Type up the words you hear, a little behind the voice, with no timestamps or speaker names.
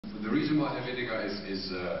the reason why Helvetica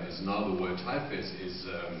is now the world typeface is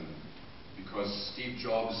because Steve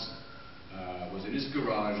Jobs was in his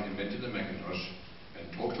garage, invented the Macintosh, and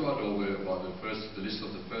talked to Adobe about the list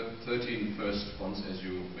of the 13 first fonts, as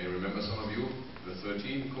you may remember, some of you, the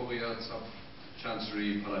 13, Korea,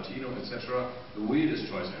 Chancery, Palatino, etc. The weirdest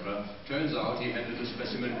choice ever. Turns out he had a little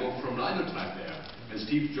specimen book from Linotype there. And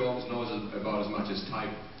Steve Jobs knows about as much as type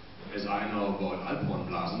as I know about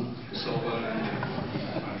Alphornblasen. So,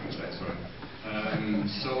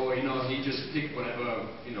 so, you know, he just picked whatever,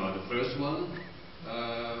 you know, the first one,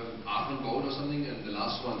 Aachen Boat or something, and the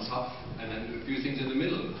last one, Zapf, and then a few things in the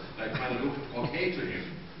middle that kind of looked okay to him.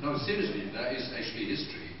 No, seriously, that is actually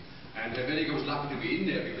history. And Helvetica was lucky to be in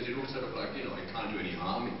there because it looks sort of like, you know, it can't do any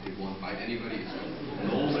harm, it won't bite anybody, it's a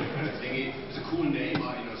normal kind of thingy. It's a cool name,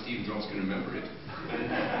 you know, Steve Jobs can remember it.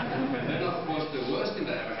 And then, of course, the worst thing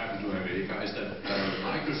that ever happened to Helvetica is that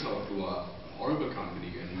Microsoft, who are a horrible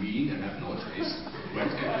company and mean and have no taste,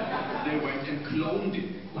 went and cloned it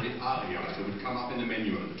and called it Arial. So it would come up in the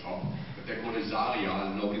menu on the top, but they called it Arial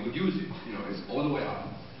and nobody would use it. You know, it's all the way up.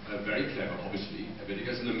 Very clever, obviously.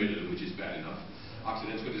 Helvetica's in the middle, which is bad enough.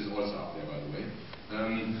 Accidents, which is also up there, by the way.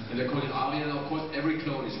 And they call it Arial, and of course every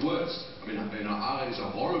clone is worse. I mean, Arial is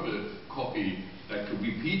a horrible copy that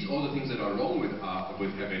repeats all the things that are wrong with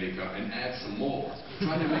Helvetica and adds some more.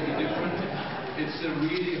 Try to make it different. It's a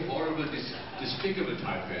really horrible, despicable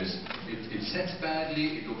typeface. It sets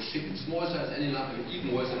badly, it looks shit in small size, and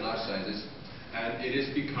even worse in large sizes. And it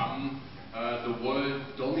has become the world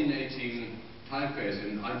dominating typeface,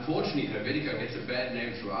 and unfortunately Helvetica gets a bad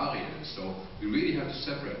name through Arial, so we really have to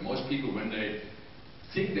separate. Most people, when they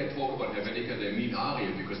think they talk about Helvetica, they mean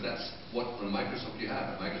Arial, because that's what on Microsoft you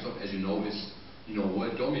have. And Microsoft, as you know, is, you know,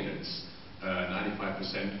 world dominance.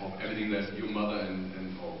 95% of everything that your mother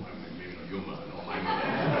and or maybe not your mother, no, my mother.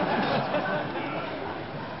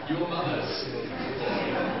 Your mothers,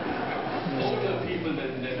 older people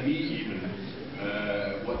than me even.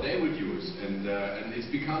 What they would use, and it's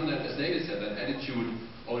become that, as David said, that attitude,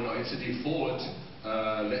 oh no, it's a default,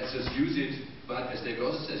 let's just use it, but as David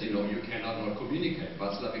also says, you know, you cannot not communicate.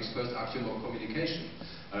 Václavic's first axiom of communication.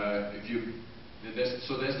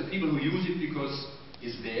 So there's the people who use it because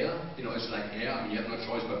it's there, you know, it's like air. I mean, you have no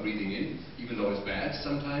choice but breathing in, even though it's bad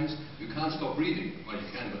sometimes. You can't stop breathing. Well, you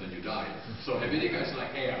can, but then you die. So Helvetica is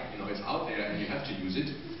like air, you know, it's out there and you have to use it.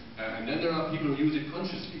 And then there are people who use it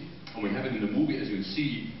consciously. And we have it in the movie, as you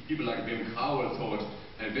see. People like Wim Crowell thought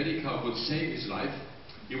Helvetica would save his life.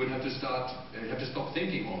 He would have to stop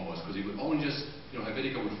thinking almost, because he would only just, you know,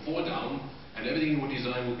 Helvetica would fall down, and everything he would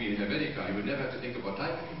design would be in Helvetica. He would never have to think about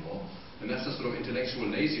typing anymore. And that's the sort of intellectual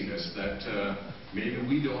laziness that maybe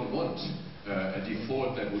we don't want, a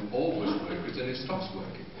default that would always work, because then it stops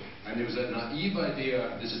working. And there was that naive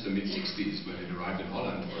idea, this is the mid-60s when it arrived in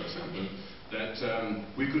Holland, for example, that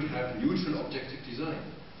we could have neutral objective design.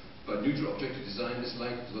 But neutral objective design is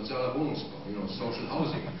like sozialer Wohnungsbau, you know, social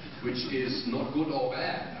housing, which is not good or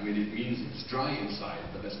bad. I mean, it means it's dry inside,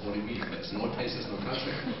 but that's all it means. There's no taste, there's no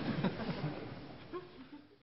culture.